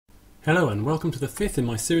Hello and welcome to the fifth in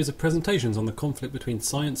my series of presentations on the conflict between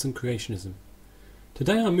science and creationism.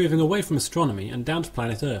 Today I'm moving away from astronomy and down to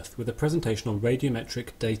planet Earth with a presentation on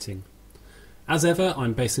radiometric dating. As ever,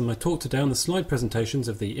 I'm basing my talk today on the slide presentations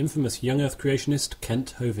of the infamous young Earth creationist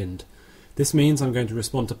Kent Hovind. This means I'm going to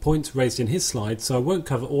respond to points raised in his slides, so I won't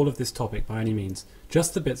cover all of this topic by any means,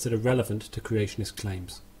 just the bits that are relevant to creationist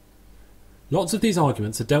claims. Lots of these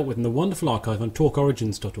arguments are dealt with in the wonderful archive on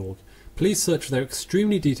talkorigins.org. Please search for their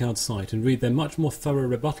extremely detailed site and read their much more thorough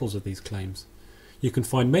rebuttals of these claims. You can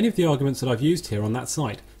find many of the arguments that I've used here on that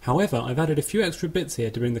site. However, I've added a few extra bits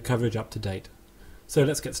here to bring the coverage up to date. So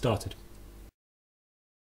let's get started.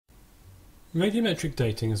 Radiometric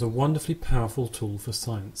dating is a wonderfully powerful tool for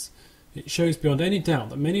science. It shows beyond any doubt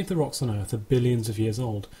that many of the rocks on Earth are billions of years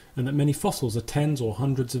old, and that many fossils are tens or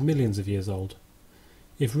hundreds of millions of years old.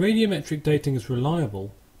 If radiometric dating is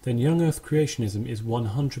reliable, then young Earth creationism is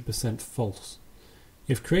 100% false.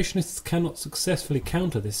 If creationists cannot successfully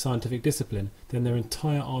counter this scientific discipline, then their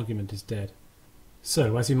entire argument is dead.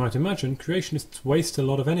 So, as you might imagine, creationists waste a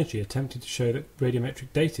lot of energy attempting to show that radiometric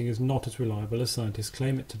dating is not as reliable as scientists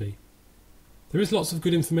claim it to be. There is lots of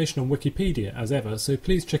good information on Wikipedia, as ever, so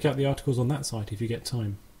please check out the articles on that site if you get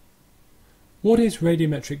time. What is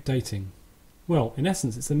radiometric dating? Well, in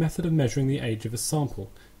essence, it's a method of measuring the age of a sample,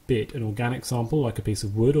 be it an organic sample like a piece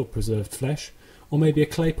of wood or preserved flesh, or maybe a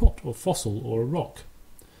clay pot or fossil or a rock.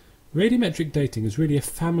 Radiometric dating is really a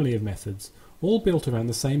family of methods, all built around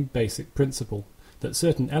the same basic principle, that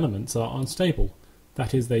certain elements are unstable,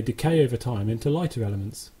 that is, they decay over time into lighter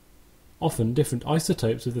elements. Often different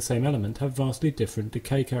isotopes of the same element have vastly different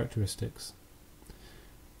decay characteristics.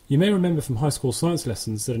 You may remember from high school science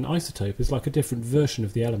lessons that an isotope is like a different version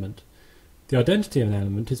of the element. The identity of an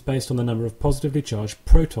element is based on the number of positively charged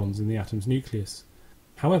protons in the atom's nucleus.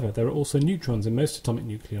 However, there are also neutrons in most atomic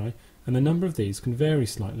nuclei, and the number of these can vary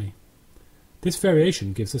slightly. This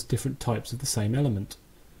variation gives us different types of the same element.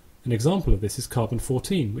 An example of this is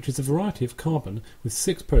carbon-14, which is a variety of carbon with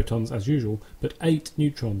 6 protons as usual, but 8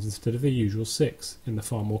 neutrons instead of the usual 6 in the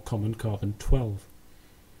far more common carbon-12.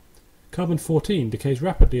 Carbon-14 decays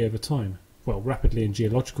rapidly over time, well, rapidly in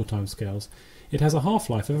geological timescales. It has a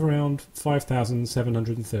half-life of around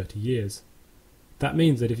 5,730 years. That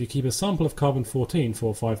means that if you keep a sample of carbon-14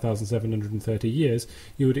 for 5,730 years,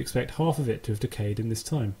 you would expect half of it to have decayed in this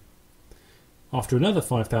time. After another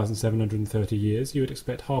 5,730 years, you would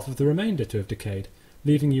expect half of the remainder to have decayed,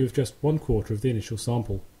 leaving you with just 1/4 of the initial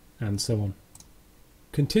sample, and so on.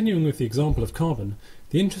 Continuing with the example of carbon,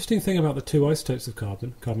 the interesting thing about the two isotopes of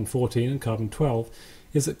carbon, carbon-14 and carbon-12,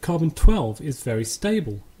 is that carbon-12 is very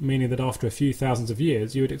stable, meaning that after a few thousands of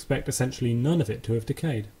years you would expect essentially none of it to have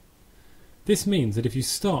decayed. This means that if you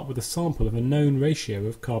start with a sample of a known ratio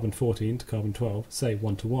of carbon-14 to carbon-12, say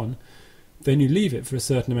 1:1, then you leave it for a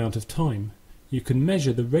certain amount of time, you can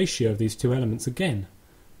measure the ratio of these two elements again,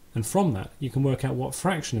 and from that you can work out what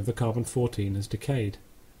fraction of the carbon-14 has decayed,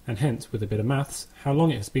 and hence, with a bit of maths, how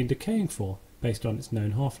long it has been decaying for, based on its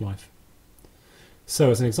known half-life. So,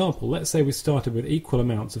 as an example, let's say we started with equal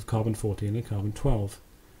amounts of carbon-14 and carbon-12,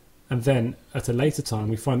 and then, at a later time,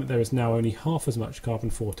 we find that there is now only half as much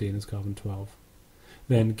carbon-14 as carbon-12.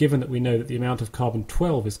 Then, given that we know that the amount of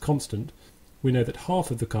carbon-12 is constant, we know that half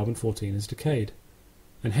of the carbon-14 has decayed,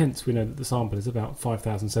 and hence we know that the sample is about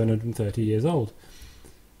 5,730 years old.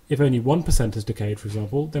 If only 1% has decayed, for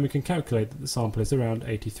example, then we can calculate that the sample is around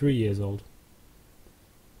 83 years old.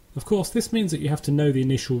 Of course, this means that you have to know the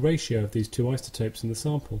initial ratio of these two isotopes in the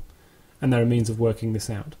sample, and there are means of working this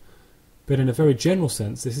out. But in a very general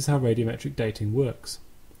sense, this is how radiometric dating works.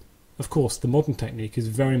 Of course, the modern technique is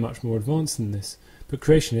very much more advanced than this, but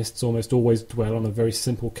creationists almost always dwell on a very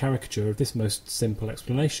simple caricature of this most simple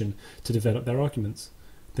explanation to develop their arguments.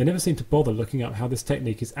 They never seem to bother looking up how this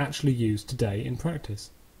technique is actually used today in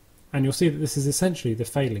practice. And you'll see that this is essentially the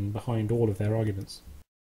failing behind all of their arguments.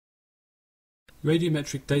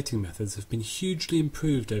 Radiometric dating methods have been hugely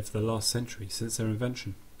improved over the last century since their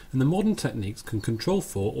invention, and the modern techniques can control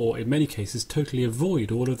for, or in many cases totally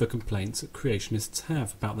avoid, all of the complaints that creationists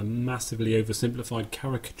have about the massively oversimplified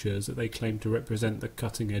caricatures that they claim to represent the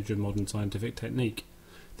cutting edge of modern scientific technique.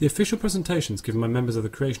 The official presentations given by members of the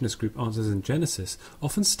creationist group Answers in Genesis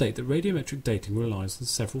often state that radiometric dating relies on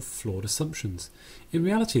several flawed assumptions. In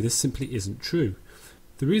reality, this simply isn't true.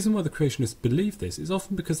 The reason why the creationists believe this is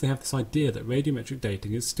often because they have this idea that radiometric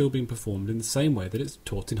dating is still being performed in the same way that it's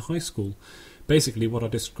taught in high school, basically what I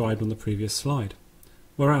described on the previous slide.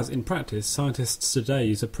 Whereas, in practice, scientists today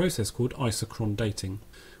use a process called Isochron Dating,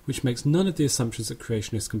 which makes none of the assumptions that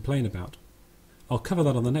creationists complain about. I'll cover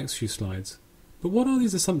that on the next few slides. But what are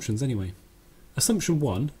these assumptions anyway? Assumption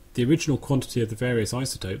 1, the original quantity of the various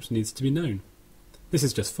isotopes needs to be known. This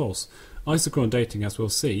is just false. Isochron dating, as we'll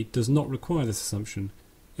see, does not require this assumption.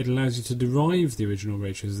 It allows you to derive the original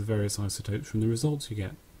ratios of the various isotopes from the results you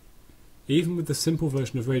get. Even with the simple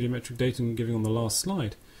version of radiometric dating given on the last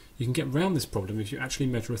slide, you can get round this problem if you actually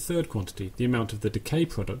measure a third quantity, the amount of the decay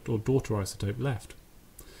product or daughter isotope left.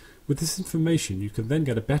 With this information, you can then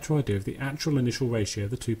get a better idea of the actual initial ratio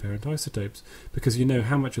of the two parent isotopes, because you know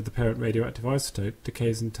how much of the parent radioactive isotope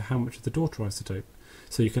decays into how much of the daughter isotope.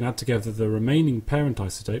 So you can add together the remaining parent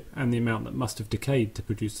isotope and the amount that must have decayed to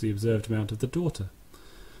produce the observed amount of the daughter.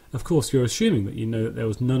 Of course, you're assuming that you know that there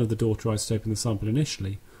was none of the daughter isotope in the sample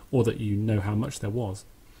initially, or that you know how much there was.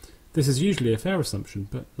 This is usually a fair assumption,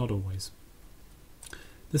 but not always.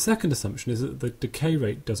 The second assumption is that the decay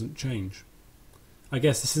rate doesn't change. I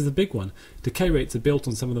guess this is the big one. Decay rates are built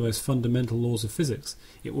on some of the most fundamental laws of physics.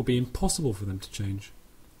 It will be impossible for them to change.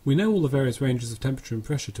 We know all the various ranges of temperature and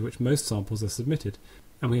pressure to which most samples are submitted,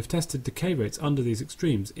 and we have tested decay rates under these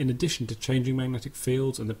extremes in addition to changing magnetic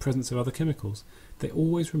fields and the presence of other chemicals. They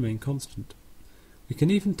always remain constant. We can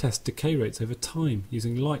even test decay rates over time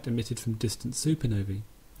using light emitted from distant supernovae.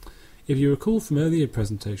 If you recall from earlier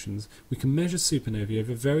presentations, we can measure supernovae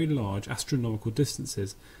over very large astronomical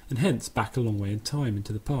distances, and hence back a long way in time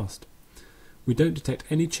into the past. We don't detect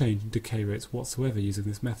any change in decay rates whatsoever using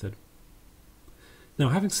this method. Now,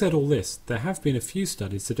 having said all this, there have been a few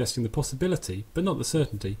studies suggesting the possibility, but not the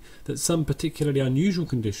certainty, that some particularly unusual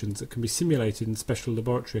conditions that can be simulated in special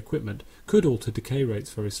laboratory equipment could alter decay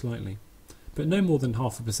rates very slightly, but no more than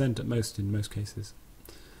 0.5% at most in most cases.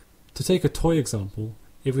 To take a toy example,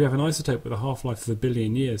 if we have an isotope with a half-life of 1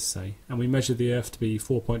 billion years, say, and we measure the Earth to be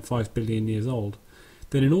 4.5 billion years old,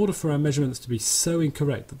 then in order for our measurements to be so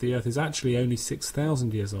incorrect that the Earth is actually only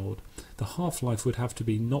 6,000 years old, the half-life would have to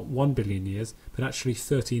be not 1 billion years, but actually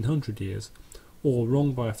 1,300 years, or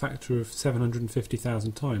wrong by a factor of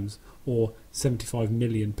 750,000 times, or 75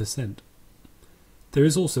 million%. There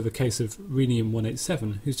is also the case of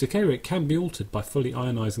rhenium-187, whose decay rate can be altered by fully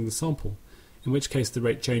ionising the sample, in which case the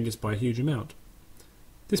rate changes by a huge amount.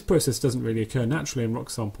 This process doesn't really occur naturally in rock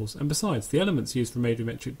samples, and besides, the elements used for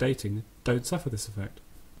radiometric dating don't suffer this effect.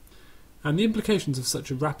 And the implications of such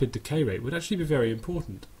a rapid decay rate would actually be very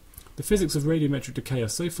important. The physics of radiometric decay are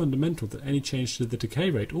so fundamental that any change to the decay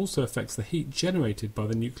rate also affects the heat generated by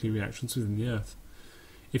the nuclear reactions within the Earth.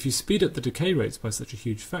 If you speed up the decay rates by such a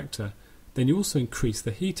huge factor, then you also increase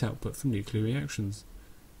the heat output from nuclear reactions.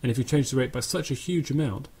 And if you change the rate by such a huge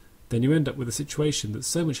amount, then you end up with a situation that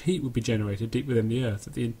so much heat would be generated deep within the Earth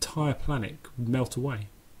that the entire planet would melt away.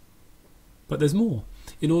 But there's more.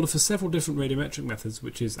 In order for several different radiometric methods,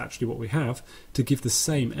 which is actually what we have, to give the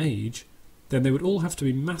same age, then they would all have to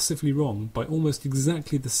be massively wrong by almost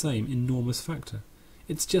exactly the same enormous factor.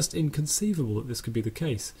 It's just inconceivable that this could be the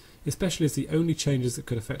case, especially as the only changes that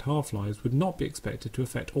could affect half-lives would not be expected to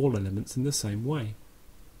affect all elements in the same way.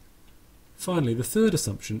 Finally, the third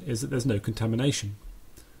assumption is that there's no contamination.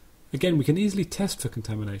 Again, we can easily test for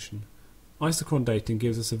contamination. Isochron dating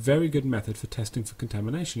gives us a very good method for testing for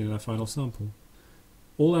contamination in our final sample.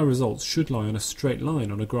 All our results should lie on a straight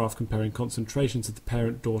line on a graph comparing concentrations of the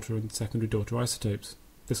parent, daughter and secondary daughter isotopes.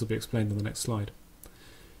 This will be explained on the next slide.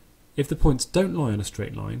 If the points don't lie on a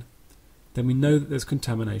straight line, then we know that there's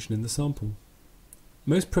contamination in the sample.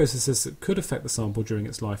 Most processes that could affect the sample during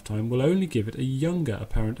its lifetime will only give it a younger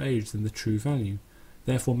apparent age than the true value,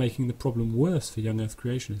 therefore making the problem worse for young Earth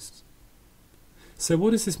creationists. So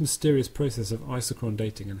what is this mysterious process of isochron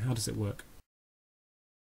dating and how does it work?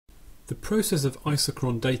 The process of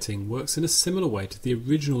isochron dating works in a similar way to the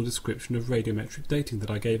original description of radiometric dating that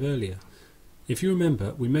I gave earlier. If you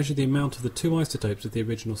remember, we measure the amount of the two isotopes of the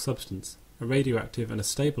original substance, a radioactive and a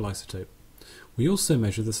stable isotope. We also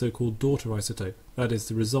measure the so-called daughter isotope, that is,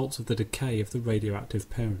 the results of the decay of the radioactive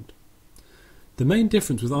parent. The main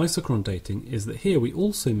difference with isochron dating is that here we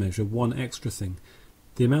also measure one extra thing,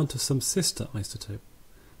 the amount of some sister isotope.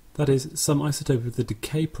 That is, some isotope of the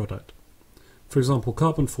decay product. For example,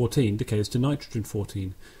 carbon-14 decays to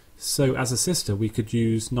nitrogen-14, so as a sister we could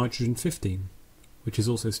use nitrogen-15, which is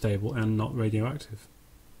also stable and not radioactive.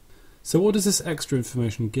 So what does this extra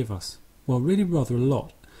information give us? Well, really rather a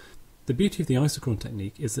lot. The beauty of the isochron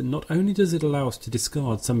technique is that not only does it allow us to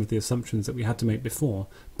discard some of the assumptions that we had to make before,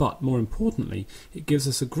 but, more importantly, it gives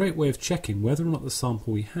us a great way of checking whether or not the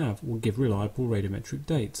sample we have will give reliable radiometric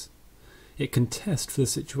dates. It can test for the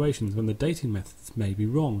situations when the dating methods may be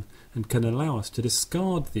wrong, and can allow us to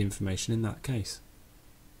discard the information in that case.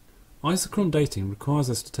 Isochron dating requires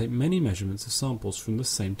us to take many measurements of samples from the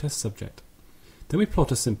same test subject. Then we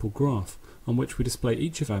plot a simple graph, on which we display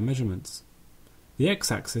each of our measurements. The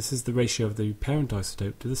x-axis is the ratio of the parent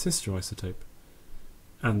isotope to the sister isotope,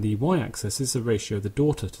 and the y-axis is the ratio of the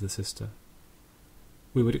daughter to the sister.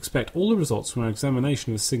 We would expect all the results from our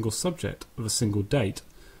examination of a single subject of a single date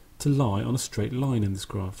to lie on a straight line in this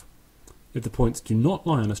graph. If the points do not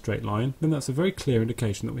lie on a straight line, then that's a very clear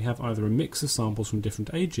indication that we have either a mix of samples from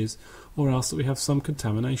different ages or else that we have some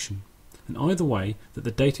contamination, and either way that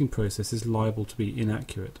the dating process is liable to be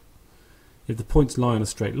inaccurate. If the points lie on a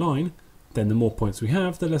straight line, then the more points we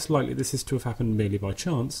have, the less likely this is to have happened merely by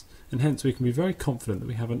chance, and hence we can be very confident that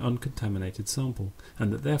we have an uncontaminated sample,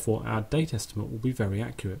 and that therefore our date estimate will be very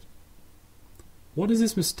accurate. What is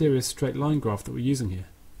this mysterious straight line graph that we're using here?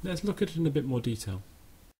 Let's look at it in a bit more detail.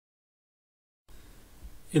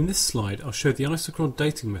 In this slide I'll show the Isochron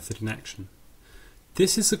Dating method in action.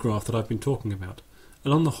 This is the graph that I've been talking about.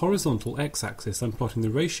 Along the horizontal x-axis I'm plotting the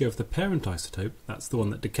ratio of the parent isotope, that's the one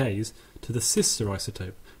that decays, to the sister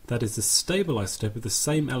isotope, that is the stable isotope of the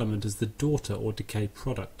same element as the daughter or decay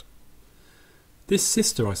product. This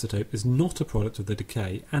sister isotope is not a product of the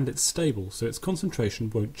decay and it's stable, so its concentration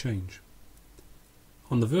won't change.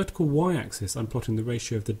 On the vertical y-axis I'm plotting the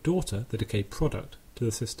ratio of the daughter, the decay product, to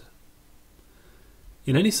the sister.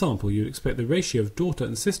 In any sample you would expect the ratio of daughter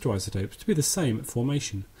and sister isotopes to be the same at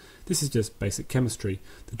formation. This is just basic chemistry.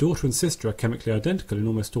 The daughter and sister are chemically identical in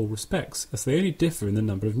almost all respects, as they only differ in the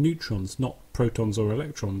number of neutrons, not protons or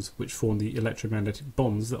electrons, which form the electromagnetic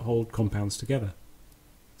bonds that hold compounds together.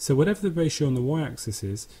 So whatever the ratio on the y-axis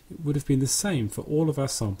is, it would have been the same for all of our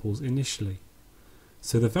samples initially.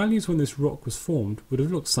 So the values when this rock was formed would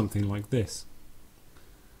have looked something like this.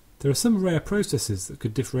 There are some rare processes that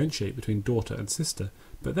could differentiate between daughter and sister,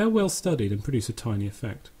 but they're well studied and produce a tiny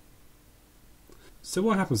effect. So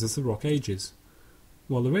what happens as the rock ages?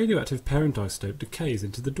 Well, the radioactive parent isotope decays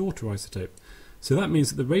into the daughter isotope, so that means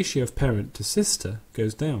that the ratio of parent to sister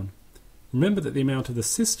goes down. Remember that the amount of the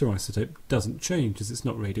sister isotope doesn't change as it's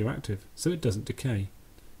not radioactive, so it doesn't decay.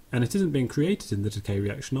 And it isn't being created in the decay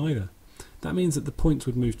reaction either. That means that the points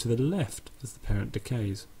would move to the left as the parent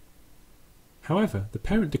decays. However, the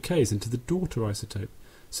parent decays into the daughter isotope,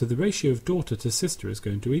 so the ratio of daughter to sister is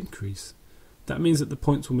going to increase. That means that the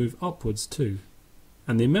points will move upwards too,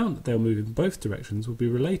 and the amount that they'll move in both directions will be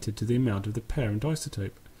related to the amount of the parent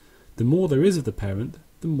isotope. The more there is of the parent,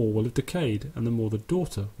 the more will have decayed, and the more the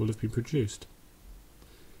daughter will have been produced.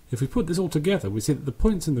 If we put this all together, we see that the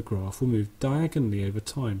points in the graph will move diagonally over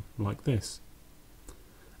time, like this.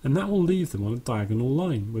 And that will leave them on a diagonal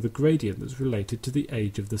line with a gradient that's related to the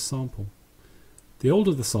age of the sample. The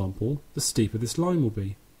older the sample, the steeper this line will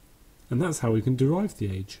be, and that's how we can derive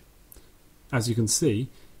the age. As you can see,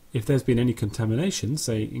 if there's been any contamination,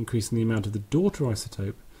 say increasing the amount of the daughter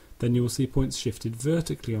isotope, then you will see points shifted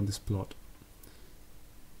vertically on this plot.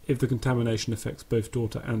 If the contamination affects both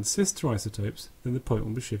daughter and sister isotopes, then the point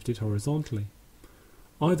will be shifted horizontally.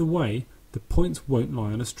 Either way, the points won't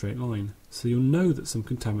lie on a straight line, so you'll know that some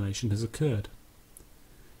contamination has occurred.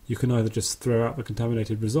 You can either just throw out the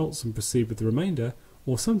contaminated results and proceed with the remainder,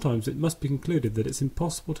 or sometimes it must be concluded that it's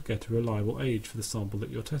impossible to get a reliable age for the sample that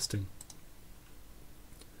you're testing.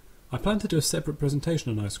 I plan to do a separate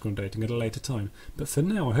presentation on isochron dating at a later time, but for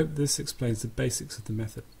now I hope this explains the basics of the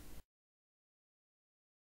method.